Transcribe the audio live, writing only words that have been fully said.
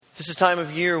This is a time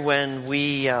of year when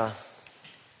we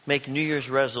make New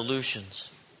Year's resolutions.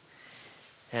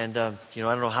 And, I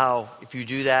don't know how, if you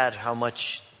do that, how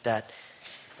much that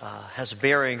has a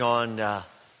bearing on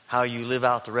how you live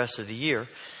out the rest of the year.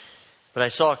 But I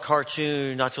saw a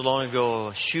cartoon not too long ago,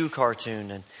 a Shoe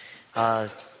cartoon. And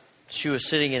Shoe was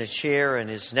sitting in a chair and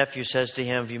his nephew says to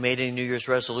him, "Have you made any New Year's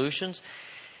resolutions?"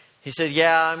 He said,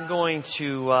 "Yeah, I'm going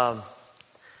to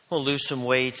lose some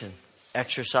weight and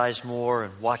exercise more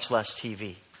and watch less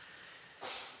TV."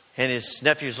 And his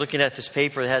nephew was looking at this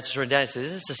paper that had this written down. He said,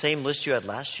 "Is this the same list you had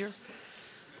last year?"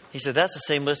 He said, "That's the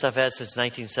same list I've had since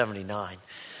 1979.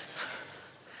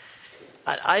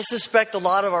 I suspect a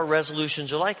lot of our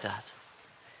resolutions are like that.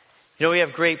 We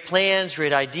have great plans,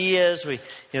 great ideas,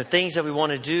 things that we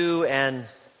want to do, and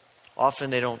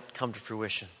often they don't come to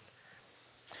fruition.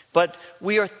 But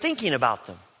we are thinking about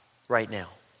them right now.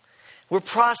 We're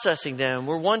processing them.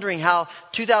 We're wondering how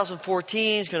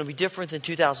 2014 is going to be different than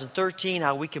 2013,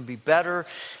 how we can be better,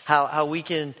 how we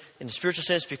can, in the spiritual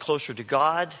sense, be closer to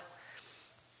God.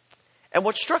 And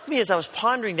what struck me as I was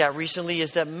pondering that recently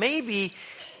is that maybe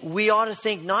we ought to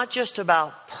think not just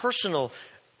about personal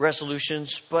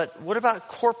resolutions, but what about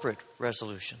corporate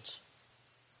resolutions?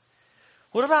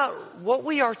 What about what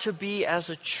we are to be as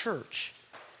a church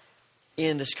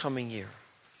in this coming year?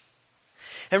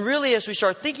 And really, as we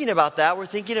start thinking about that, we're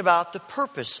thinking about the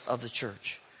purpose of the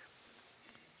church.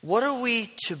 What are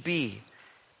we to be?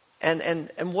 And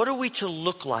what are we to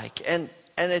look like? And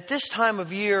at this time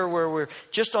of year where we're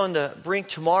just on the brink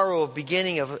tomorrow of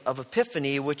beginning of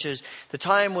Epiphany, which is the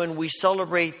time when we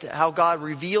celebrate how God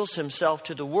reveals himself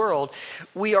to the world,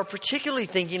 we are particularly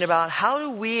thinking about how do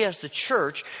we as the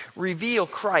church reveal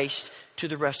Christ to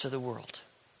the rest of the world?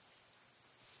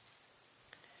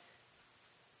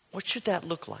 What should that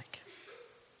look like?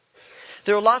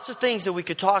 There are lots of things that we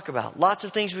could talk about, lots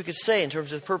of things we could say in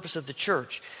terms of the purpose of the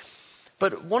church.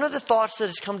 But one of the thoughts that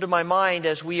has come to my mind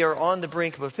as we are on the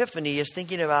brink of Epiphany is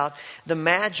thinking about the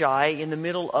Magi in the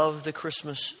middle of the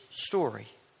Christmas story.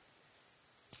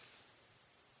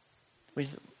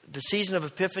 The season of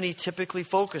Epiphany typically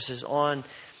focuses on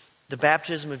the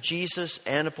baptism of Jesus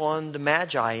and upon the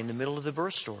Magi in the middle of the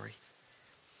birth story.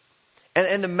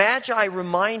 And the Magi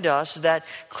remind us that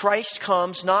Christ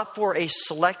comes not for a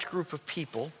select group of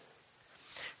people.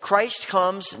 Christ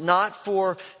comes not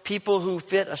for people who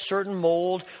fit a certain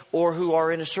mold or who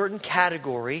are in a certain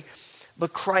category,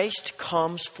 but Christ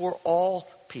comes for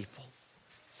all people.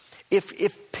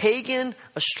 If pagan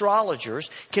astrologers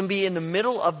can be in the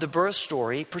middle of the birth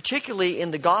story, particularly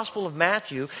in the Gospel of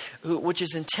Matthew, which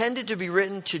is intended to be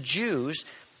written to Jews,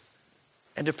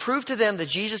 and to prove to them that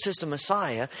Jesus is the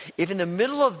Messiah, if in the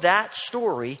middle of that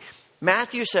story,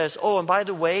 Matthew says, "Oh, and by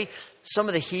the way, some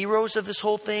of the heroes of this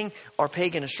whole thing are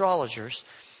pagan astrologers,"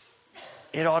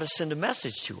 it ought to send a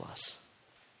message to us.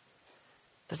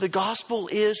 That the gospel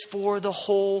is for the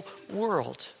whole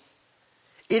world.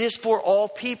 It is for all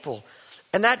people.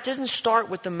 And that didn't start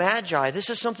with the Magi. This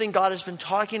is something God has been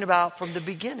talking about from the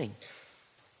beginning.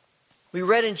 We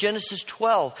read in Genesis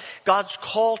 12, God's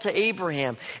call to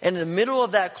Abraham. And in the middle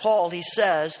of that call, he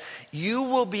says, "You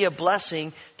will be a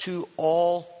blessing to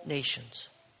all nations."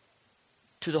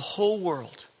 To the whole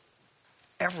world.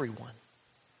 Everyone.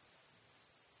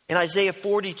 In Isaiah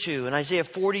 42 and Isaiah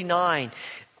 49,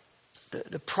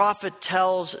 the prophet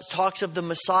talks of the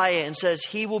Messiah and says,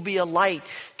 "He will be a light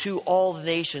to all the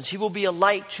nations. He will be a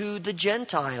light to the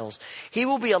Gentiles. He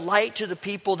will be a light to the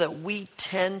people that we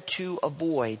tend to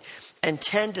avoid and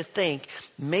tend to think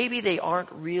maybe they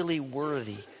aren't really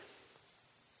worthy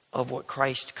of what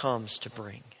Christ comes to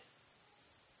bring."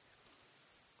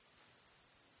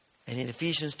 And in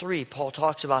Ephesians 3, Paul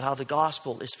talks about how the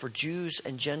gospel is for Jews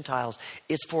and Gentiles.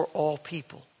 It's for all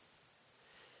people.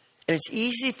 And it's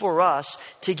easy for us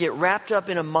to get wrapped up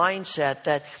in a mindset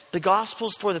that the gospel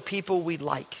is for the people we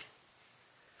like.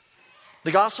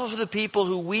 The gospel is for the people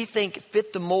who we think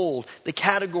fit the mold, the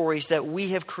categories that we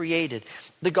have created.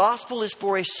 The gospel is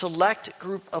for a select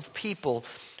group of people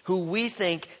who we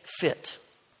think fit.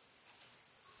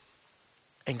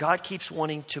 And God keeps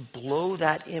wanting to blow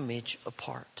that image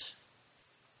apart.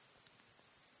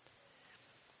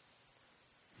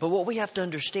 But what we have to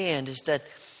understand is that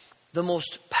the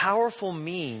most powerful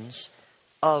means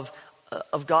of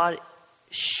God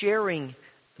sharing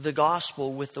the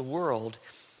gospel with the world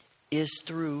is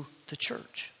through the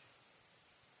church.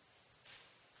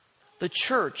 The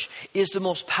church is the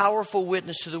most powerful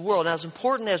witness to the world. Now, as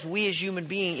important as we as human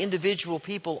beings, individual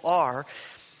people are,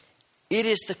 it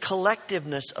is the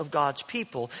collectiveness of God's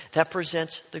people that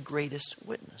presents the greatest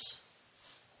witness.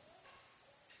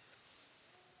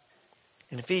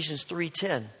 In Ephesians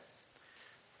 3:10,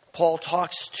 Paul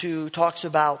talks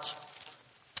about,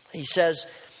 he says,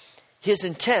 his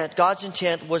intent, God's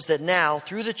intent, was that now,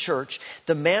 through the church,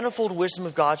 the manifold wisdom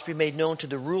of God should be made known to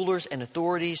the rulers and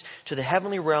authorities, to the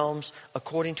heavenly realms,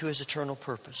 according to his eternal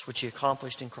purpose, which he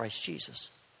accomplished in Christ Jesus.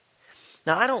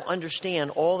 Now, I don't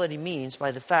understand all that he means by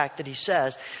the fact that he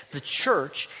says the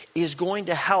church is going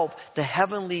to help the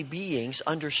heavenly beings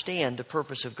understand the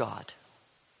purpose of God.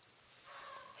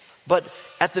 But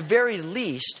at the very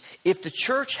least, if the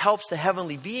church helps the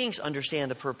heavenly beings understand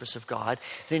the purpose of God,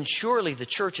 then surely the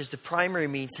church is the primary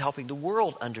means to helping the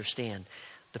world understand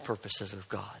the purposes of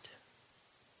God.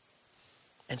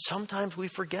 And sometimes we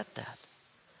forget that.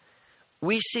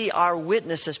 We see our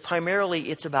witness as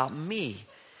primarily it's about me.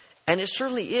 And it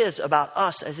certainly is about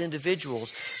us as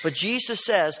individuals. But Jesus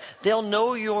says, they'll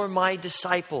know you're my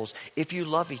disciples if you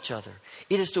love each other.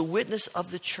 It is the witness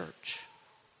of the church.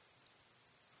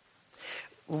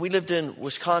 When we lived in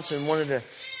Wisconsin, one of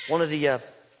the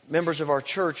members of our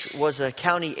church was a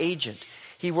county agent.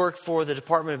 He worked for the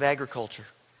Department of Agriculture,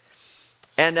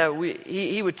 and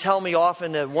he would tell me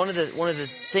often that one of the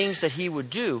things that he would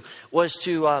do was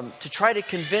to try to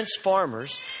convince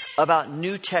farmers about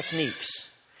new techniques,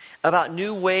 about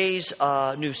new ways,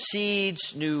 new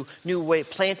seeds, new way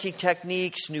planting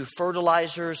techniques, new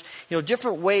fertilizers,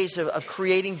 different ways of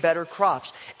creating better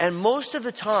crops. And most of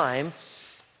the time,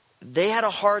 they had a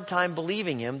hard time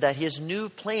believing him that his new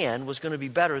plan was going to be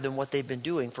better than what they've been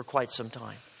doing for quite some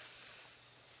time.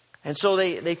 And so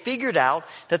they figured out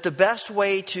that the best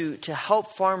way to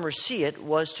help farmers see it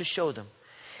was to show them.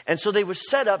 And so they would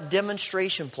set up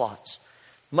demonstration plots,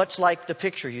 much like the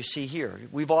picture you see here.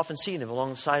 We've often seen them along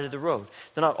the side of the road.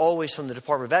 They're not always from the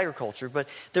Department of Agriculture, but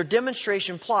they're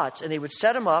demonstration plots, and they would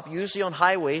set them up, usually on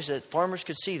highways that farmers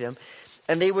could see them.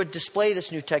 And they would display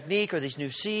this new technique or these new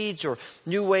seeds or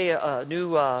new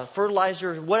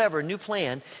fertilizer, whatever, new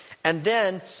plan. And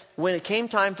then when it came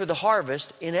time for the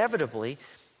harvest, inevitably,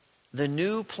 the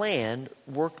new plan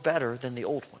worked better than the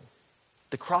old one.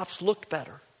 The crops looked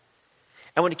better.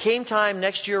 And when it came time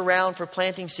next year around for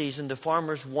planting season, the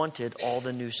farmers wanted all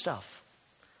the new stuff.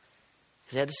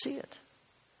 They had to see it.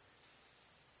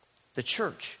 The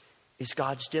church is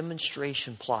God's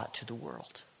demonstration plot to the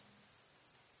world.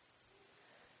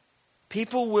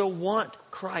 People will want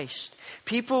Christ.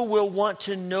 People will want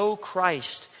to know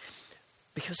Christ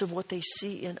because of what they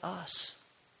see in us.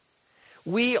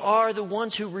 We are the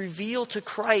ones who reveal to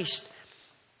Christ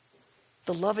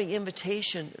the loving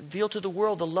invitation, reveal to the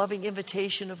world the loving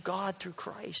invitation of God through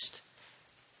Christ.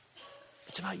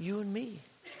 It's about you and me.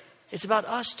 It's about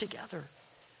us together.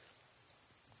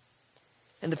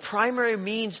 And the primary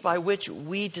means by which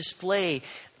we display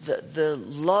the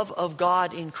love of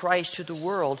God in Christ to the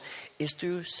world is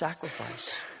through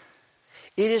sacrifice.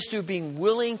 It is through being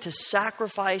willing to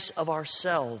sacrifice of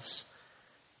ourselves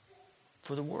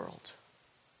for the world.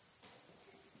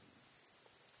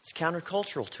 It's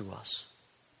countercultural to us.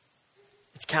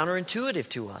 It's counterintuitive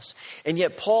to us. And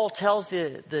yet Paul tells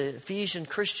the Ephesian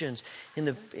Christians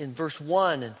in verse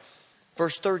 1 and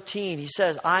Verse 13, he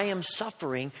says, I am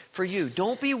suffering for you.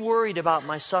 Don't be worried about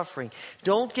my suffering.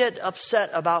 Don't get upset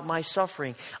about my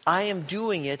suffering. I am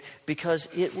doing it because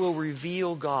it will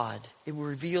reveal God. It will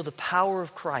reveal the power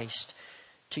of Christ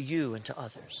to you and to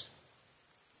others.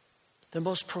 The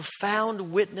most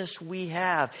profound witness we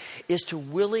have is to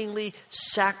willingly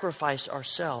sacrifice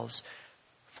ourselves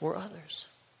for others.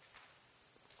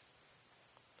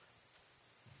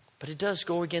 But it does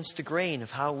go against the grain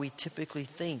of how we typically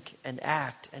think and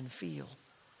act and feel.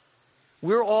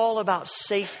 We're all about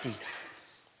safety.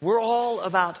 We're all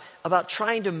about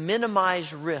trying to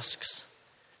minimize risks.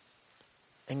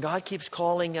 And God keeps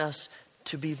calling us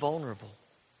to be vulnerable,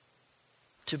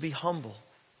 to be humble,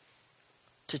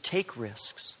 to take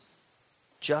risks,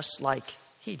 just like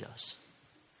He does.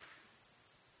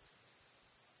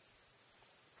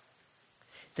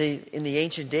 In the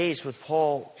ancient days with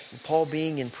Paul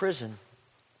being in prison,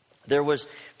 there was,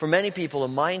 for many people, a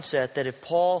mindset that if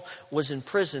Paul was in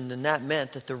prison, then that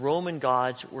meant that the Roman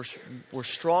gods were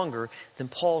stronger than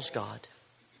Paul's God.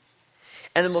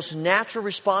 And the most natural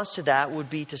response to that would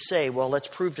be to say, well, let's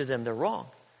prove to them they're wrong.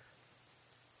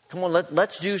 Come on,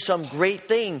 let's do some great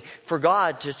thing for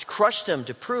God to crush them,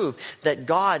 to prove that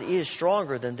God is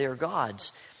stronger than their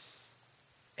gods.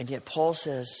 And yet Paul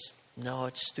says, no,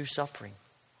 it's through suffering.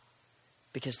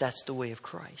 Because that's the way of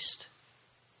Christ.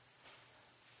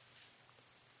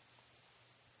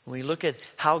 When we look at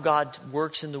how God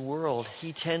works in the world,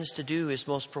 He tends to do His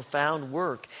most profound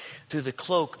work through the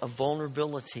cloak of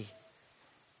vulnerability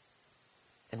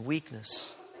and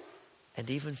weakness and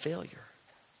even failure.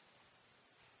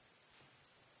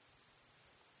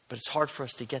 But it's hard for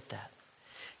us to get that,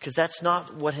 because that's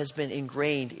not what has been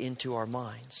ingrained into our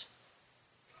minds.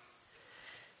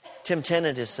 Tim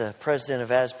Tennant is the president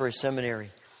of Asbury Seminary.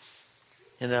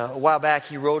 And a while back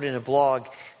he wrote in a blog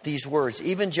these words: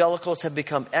 evangelicals have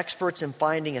become experts in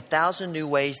finding 1,000 new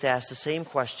ways to ask the same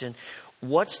question: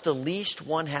 what's the least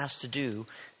one has to do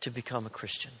to become a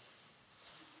Christian?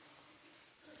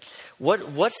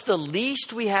 What's the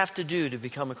least we have to do to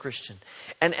become a Christian?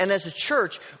 And as a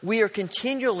church, we are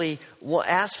continually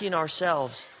asking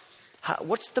ourselves,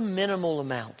 what's the minimal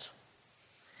amount?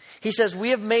 He says, we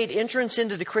have made entrance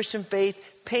into the Christian faith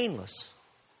painless.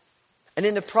 And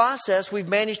in the process, we've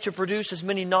managed to produce as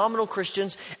many nominal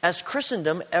Christians as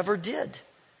Christendom ever did.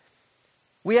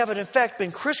 We have, in effect,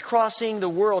 been crisscrossing the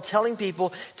world, telling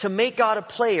people to make God a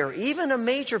player, even a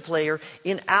major player,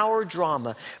 in our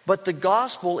drama. But the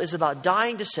gospel is about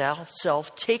dying to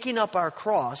self, taking up our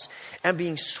cross, and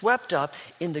being swept up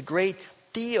in the great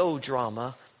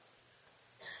theodrama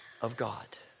of God.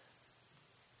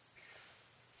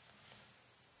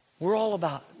 We're all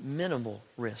about minimal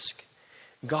risk.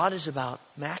 God is about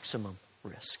maximum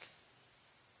risk.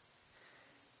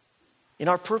 In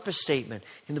our purpose statement,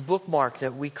 in the bookmark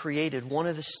that we created, one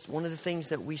of the things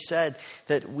that we said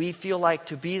that we feel like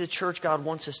to be the church God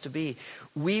wants us to be,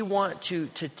 we want to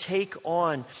take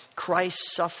on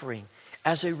Christ's suffering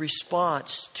as a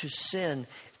response to sin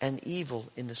and evil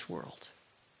in this world.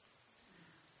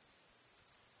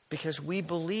 Because we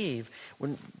believe,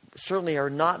 when certainly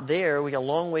are not there, we got a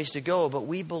long ways to go, but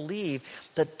we believe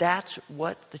that that's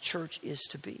what the church is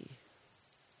to be.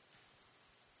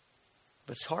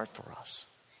 But it's hard for us.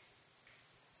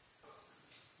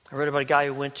 I read about a guy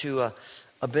who went to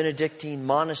a Benedictine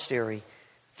monastery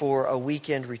for a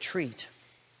weekend retreat.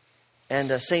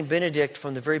 And St. Benedict,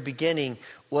 from the very beginning,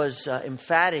 was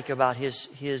emphatic about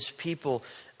his people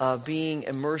being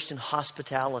immersed in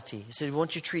hospitality. He said, we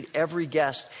want you to treat every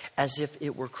guest as if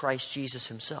it were Christ Jesus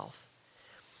himself.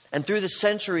 And through the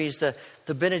centuries, the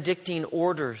Benedictine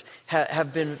orders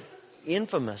have been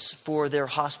infamous for their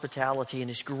hospitality,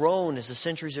 and it's grown as the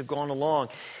centuries have gone along.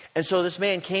 And so this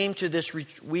man came to this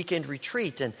weekend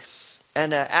retreat,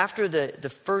 and after the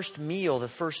first meal, the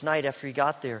first night after he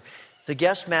got there, the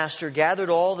guest master gathered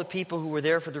all the people who were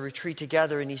there for the retreat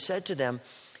together, and he said to them,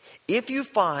 if you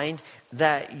find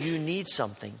that you need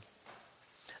something,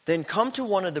 then come to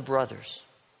one of the brothers,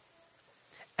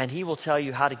 and he will tell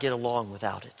you how to get along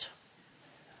without it.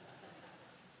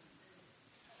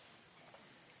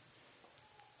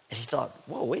 And he thought,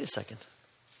 whoa, wait a second.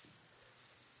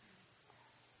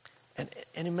 And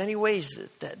in many ways,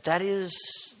 that is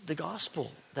the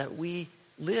gospel that we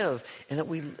live and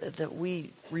that we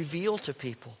reveal to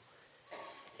people.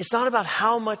 It's not about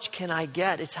how much can I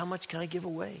get, it's how much can I give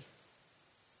away.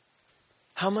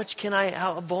 How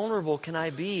vulnerable can I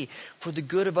be for the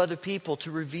good of other people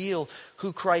to reveal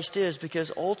who Christ is?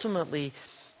 Because ultimately,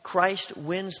 Christ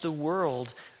wins the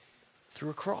world through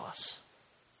a cross.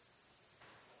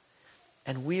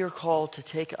 And we are called to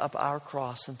take up our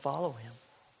cross and follow him.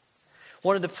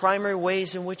 One of the primary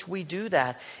ways in which we do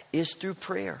that is through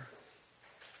prayer.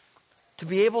 To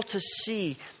be able to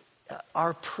see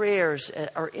our prayers,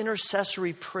 our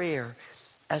intercessory prayer,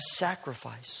 as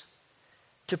sacrifice.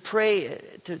 To pray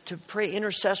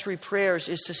intercessory prayers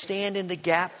is to stand in the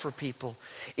gap for people.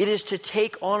 It is to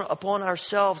take upon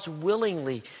ourselves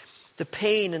willingly the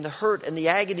pain and the hurt and the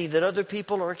agony that other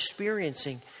people are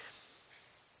experiencing,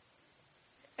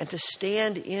 and to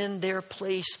stand in their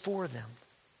place for them.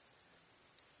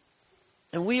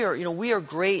 And we are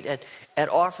great at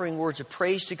offering words of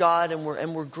praise to God, and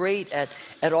we're great at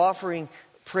offering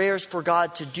prayers for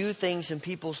God to do things in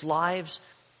people's lives.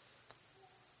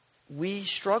 We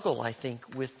struggle, I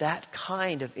think, with that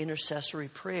kind of intercessory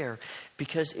prayer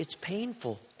because it's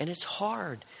painful and it's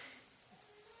hard.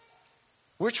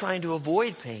 We're trying to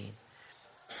avoid pain.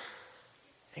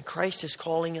 And Christ is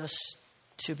calling us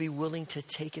to be willing to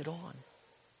take it on.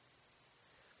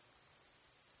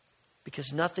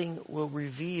 Because nothing will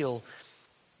reveal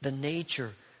the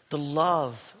nature, the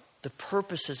love, the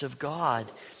purposes of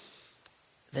God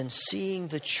than seeing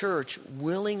the church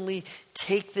willingly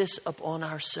take this upon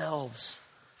ourselves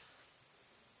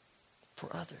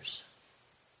for others.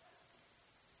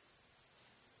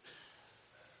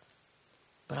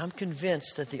 But I'm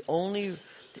convinced that the only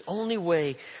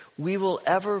way we will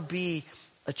ever be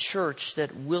a church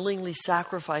that willingly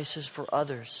sacrifices for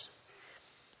others,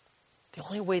 the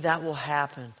only way that will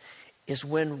happen is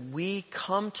when we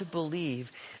come to believe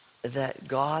that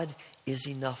God is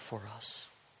enough for us.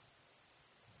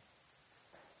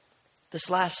 This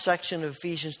last section of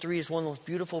Ephesians 3 is one of the most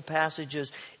beautiful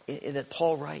passages that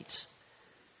Paul writes.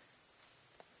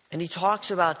 And he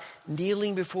talks about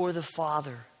kneeling before the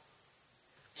Father.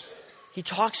 He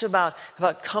talks about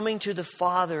coming to the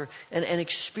Father and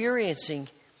experiencing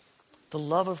the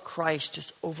love of Christ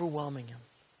just overwhelming him.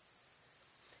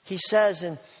 He says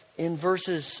in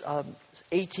verses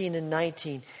 18 and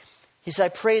 19, he says, I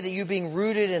pray that you, being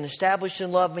rooted and established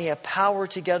in love, may have power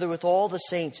together with all the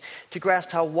saints to grasp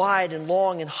how wide and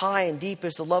long and high and deep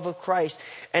is the love of Christ,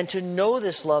 and to know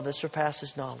this love that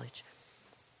surpasses knowledge,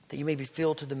 that you may be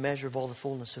filled to the measure of all the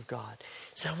fullness of God.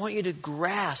 He said, I want you to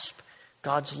grasp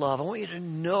God's love. I want you to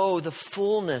know the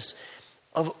fullness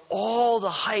of all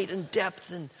the height and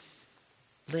depth and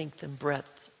length and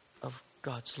breadth of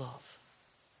God's love.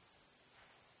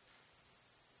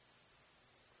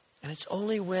 And it's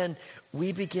only when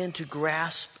we begin to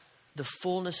grasp the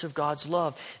fullness of God's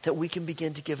love that we can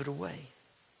begin to give it away.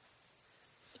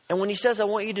 And when he says, I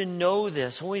want you to know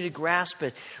this, I want you to grasp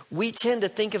it, we tend to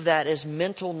think of that as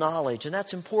mental knowledge, and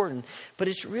that's important, but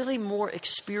it's really more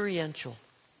experiential.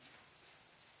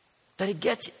 That it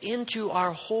gets into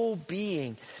our whole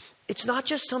being. It's not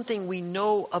just something we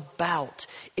know about,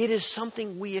 it is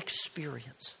something we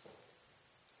experience.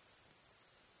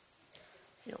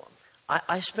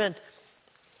 I spent,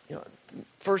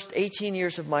 first 18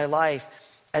 years of my life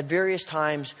at various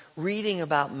times reading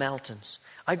about mountains.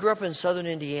 I grew up in southern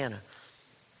Indiana.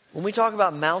 When we talk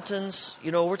about mountains,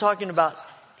 we're talking about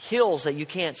hills that you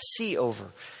can't see over.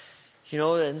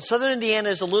 And southern Indiana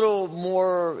is a little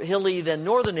more hilly than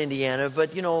northern Indiana,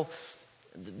 but,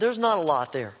 there's not a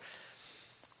lot there.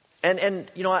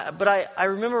 But I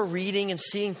remember reading and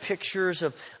seeing pictures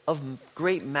of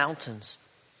great mountains.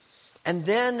 And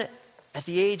then at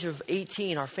the age of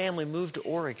 18, our family moved to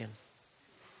Oregon.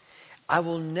 I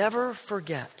will never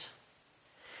forget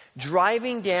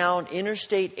driving down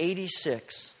Interstate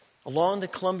 86 along the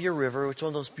Columbia River, which is one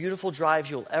of those beautiful drives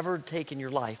you'll ever take in your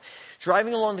life.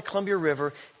 Driving along the Columbia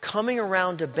River, coming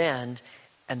around a bend,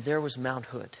 and there was Mount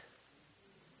Hood.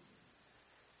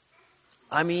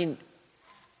 I mean,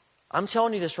 I'm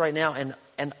telling you this right now, and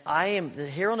the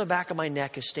hair on the back of my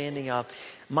neck is standing up.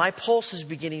 My pulse is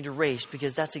beginning to race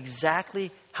because that's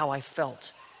exactly how I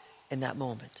felt in that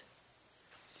moment.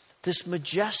 This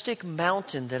majestic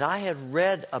mountain that I had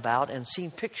read about and seen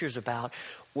pictures about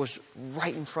was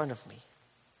right in front of me.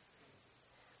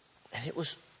 And it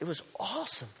was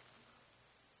awesome.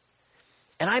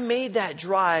 And I made that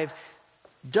drive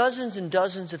dozens and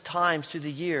dozens of times through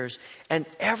the years. And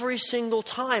every single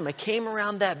time I came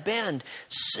around that bend,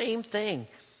 same thing.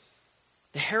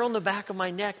 The hair on the back of my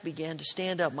neck began to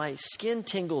stand up. My skin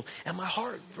tingled and my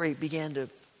heart rate began to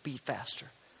beat faster.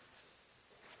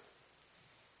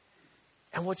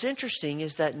 And what's interesting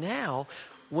is that now,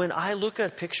 when I look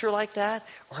at a picture like that,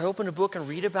 or I open a book and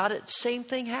read about it, same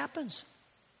thing happens.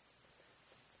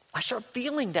 I start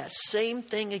feeling that same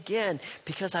thing again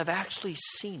because I've actually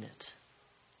seen it.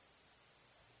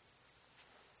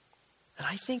 And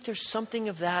I think there's something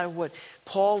of that, of what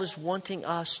Paul is wanting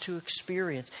us to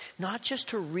experience. Not just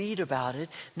to read about it,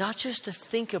 not just to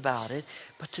think about it,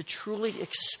 but to truly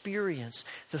experience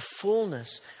the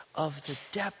fullness of the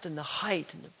depth and the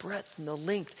height and the breadth and the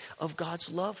length of God's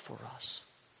love for us.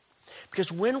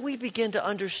 Because when we begin to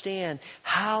understand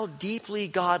how deeply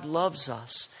God loves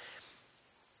us,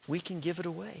 we can give it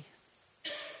away.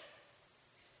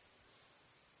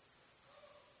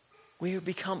 We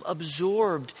become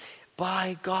absorbed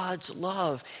by God's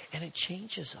love, and it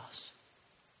changes us.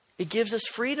 It gives us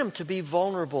freedom to be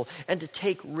vulnerable and to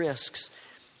take risks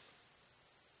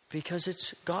because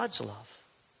it's God's love.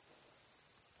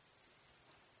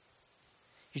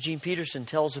 Eugene Peterson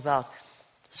tells about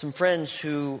some friends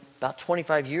who, about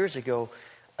 25 years ago,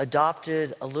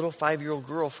 adopted a little 5-year-old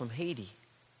girl from Haiti.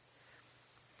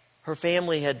 Her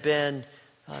family had been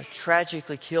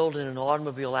tragically killed in an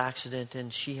automobile accident,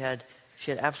 and she had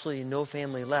absolutely no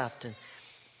family left,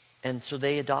 and so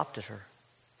they adopted her.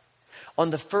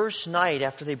 On the first night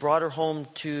after they brought her home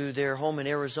to their home in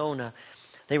Arizona,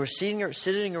 they were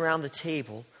sitting around the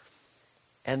table,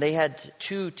 and they had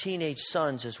 2 teenage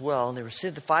sons as well. And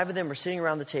the 5 of them were sitting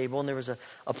around the table, and there was a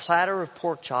platter of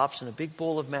pork chops and a big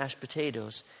bowl of mashed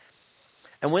potatoes.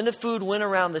 And when the food went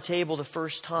around the table the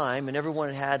first time, and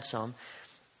everyone had some,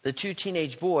 the 2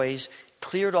 teenage boys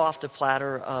cleared off the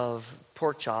platter of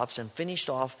pork chops and finished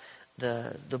off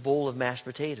the bowl of mashed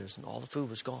potatoes, and all the food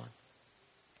was gone.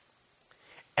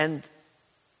 And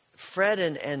Fred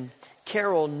and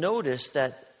Carol noticed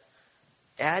that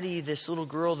Addie, this little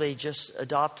girl they just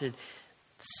adopted,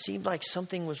 seemed like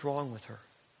something was wrong with her.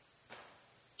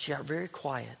 She got very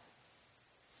quiet.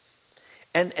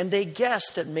 And they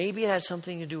guessed that maybe it had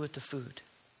something to do with the food.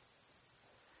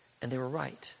 And they were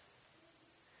right.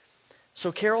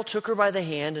 So Carol took her by the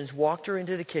hand and walked her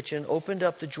into the kitchen, opened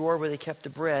up the drawer where they kept the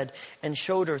bread, and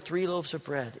showed her 3 loaves of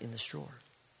bread in this drawer.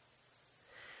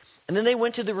 And then they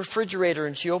went to the refrigerator,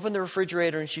 and she opened the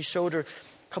refrigerator, and she showed her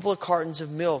a couple of cartons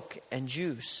of milk and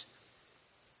juice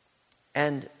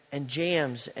and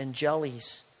jams and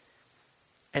jellies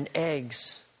and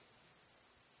eggs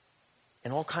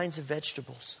and all kinds of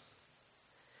vegetables.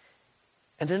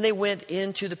 And then they went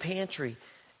into the pantry,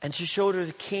 and she showed her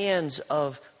the cans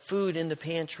of food in the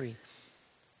pantry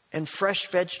and fresh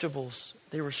vegetables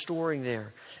they were storing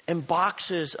there and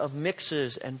boxes of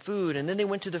mixes and food. And then they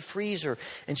went to the freezer,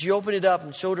 and she opened it up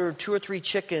and showed her 2 or 3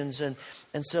 chickens and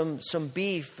some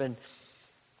beef and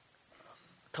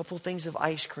a couple of things of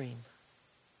ice cream.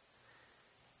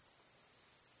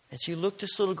 And she looked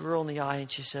this little girl in the eye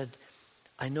and she said,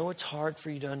 I know it's hard for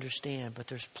you to understand, but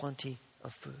there's plenty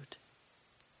of food.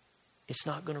 It's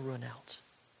not going to run out.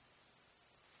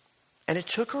 And it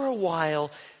took her a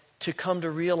while to come to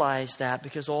realize that,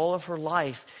 because all of her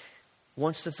life,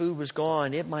 once the food was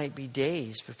gone, it might be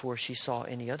days before she saw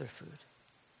any other food.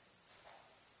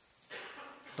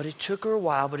 But it took her a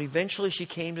while, but eventually she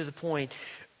came to the point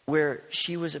where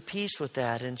she was at peace with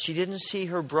that, and she didn't see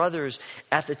her brothers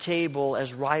at the table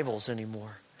as rivals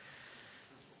anymore.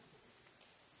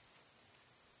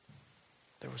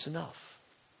 There was enough.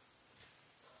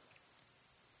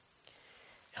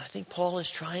 And I think Paul is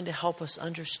trying to help us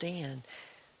understand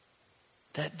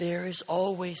that there is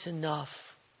always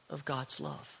enough of God's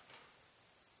love.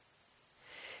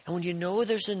 And when you know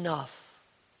there's enough,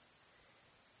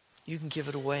 you can give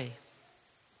it away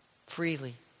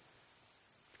freely.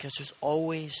 Because there's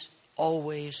always,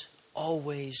 always,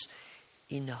 always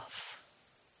enough.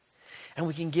 And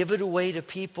we can give it away to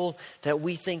people that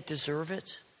we think deserve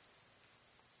it.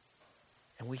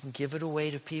 And we can give it away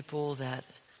to people that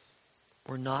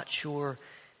we're not sure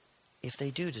if they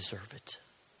do deserve it.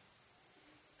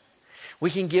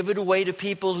 We can give it away to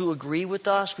people who agree with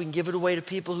us. We can give it away to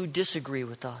people who disagree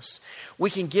with us. We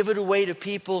can give it away to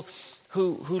people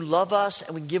who love us,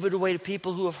 and we can give it away to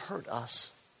people who have hurt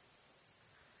us.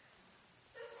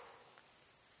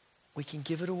 We can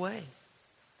give it away.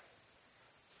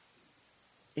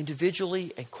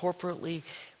 Individually and corporately,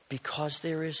 because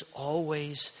there is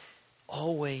always,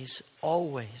 always,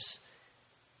 always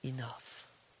enough.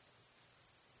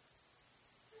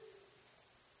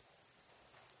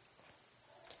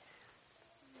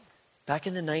 Back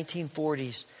in the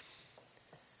 1940s,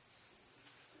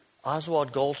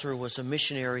 Oswald Golter was a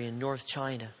missionary in North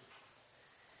China.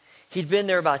 He'd been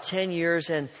there about 10 years,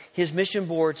 and his mission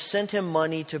board sent him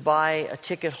money to buy a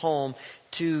ticket home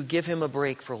to give him a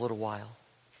break for a little while.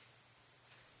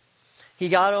 He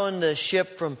got on the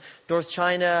ship from North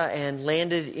China and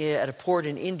landed at a port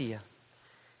in India.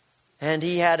 And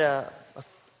he had a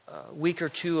week or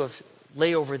two of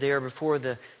layover there before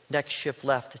the next ship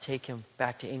left to take him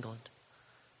back to England.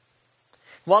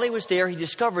 While he was there, he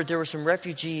discovered there were some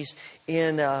refugees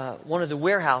in one of the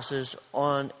warehouses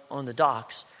on the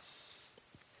docks.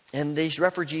 And these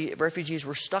refugees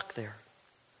were stuck there.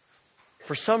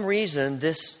 For some reason,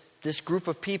 this group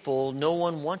of people, no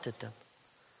one wanted them.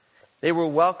 They were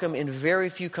welcome in very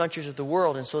few countries of the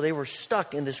world, and so they were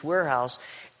stuck in this warehouse,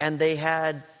 and they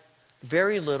had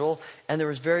very little, and there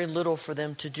was very little for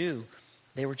them to do.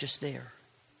 They were just there.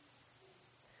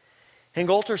 And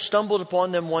Golter stumbled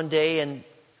upon them one day and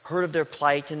heard of their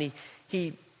plight, and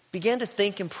he began to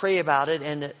think and pray about it.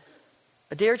 And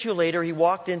a day or two later, he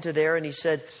walked into there and he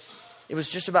said, it was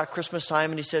just about Christmas time,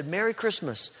 and he said, "Merry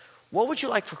Christmas. What would you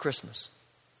like for Christmas?"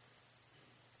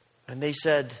 And they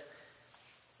said,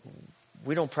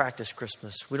 "We don't practice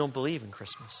Christmas. We don't believe in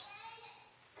Christmas."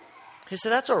 He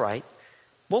said, "That's all right.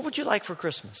 What would you like for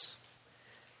Christmas?"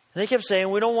 And they kept saying,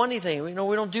 "We don't want anything. We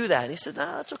don't do that." And he said, "No,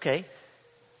 that's okay."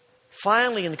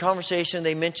 Finally, in the conversation,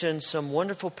 they mentioned some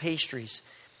wonderful pastries,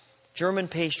 German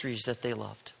pastries that they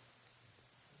loved.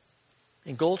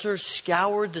 And Golter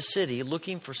scoured the city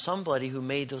looking for somebody who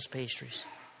made those pastries.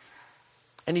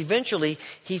 And eventually,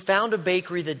 he found a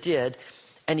bakery that did,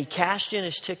 and he cashed in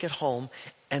his ticket home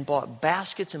and bought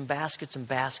baskets and baskets and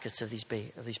baskets of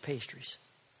these pastries.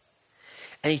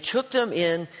 And he took them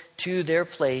in to their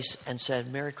place and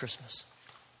said, "Merry Christmas."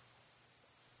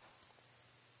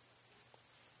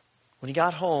 When he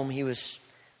got home, he was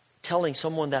telling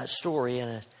someone that story,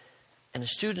 and a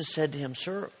student said to him,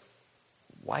 "Sir,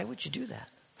 why would you do that?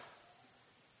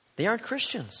 They aren't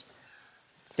Christians.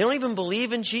 They don't even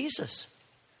believe in Jesus."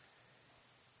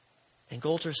 And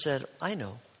Golter said, "I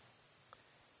know,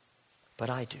 but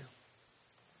I do.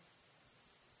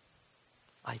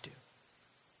 I do."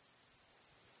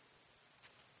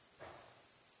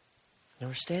 And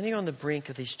we're standing on the brink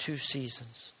of these two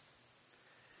seasons.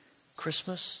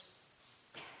 Christmas,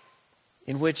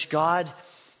 in which God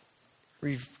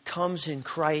comes in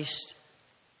Christ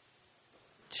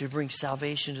to bring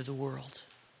salvation to the world.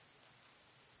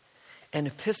 And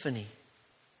Epiphany,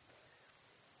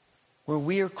 where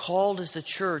we are called as the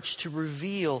church to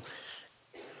reveal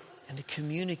and to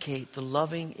communicate the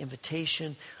loving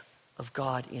invitation of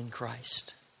God in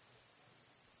Christ.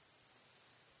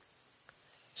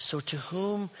 So to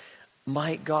whom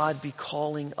might God be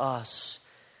calling us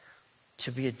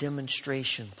to be a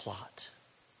demonstration plot?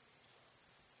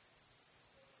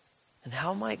 And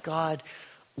how might God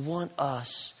want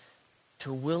us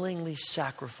to willingly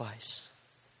sacrifice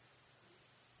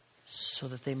so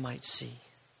that they might see?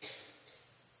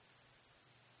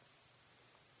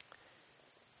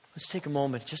 Let's take a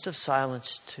moment just of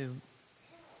silence to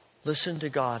listen to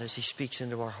God as He speaks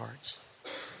into our hearts.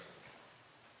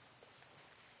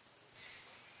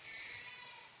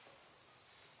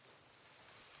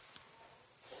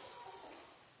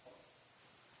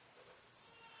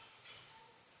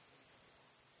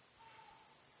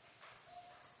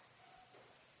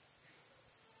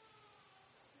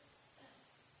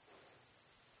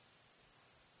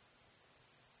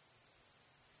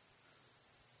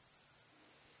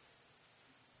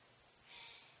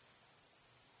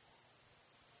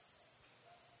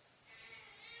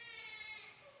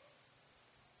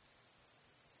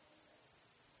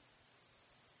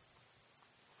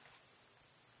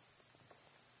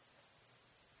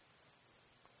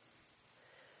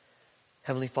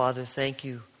 Heavenly Father, thank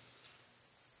you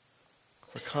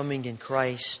for coming in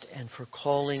Christ and for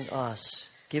calling us,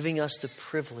 giving us the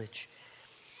privilege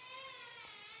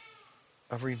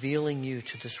of revealing you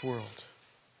to this world.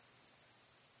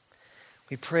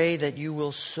 We pray that you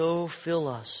will so fill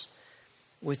us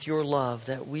with your love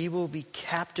that we will be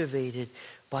captivated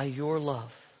by your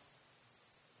love,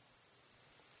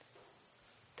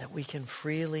 that we can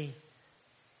freely,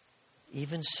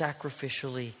 even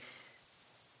sacrificially,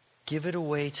 give it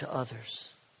away to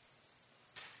others,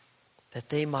 that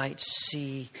they might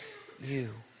see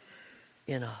you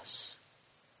in us.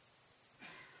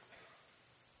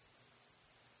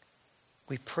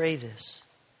 We pray this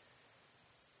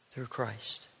through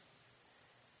Christ.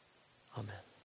 Amen.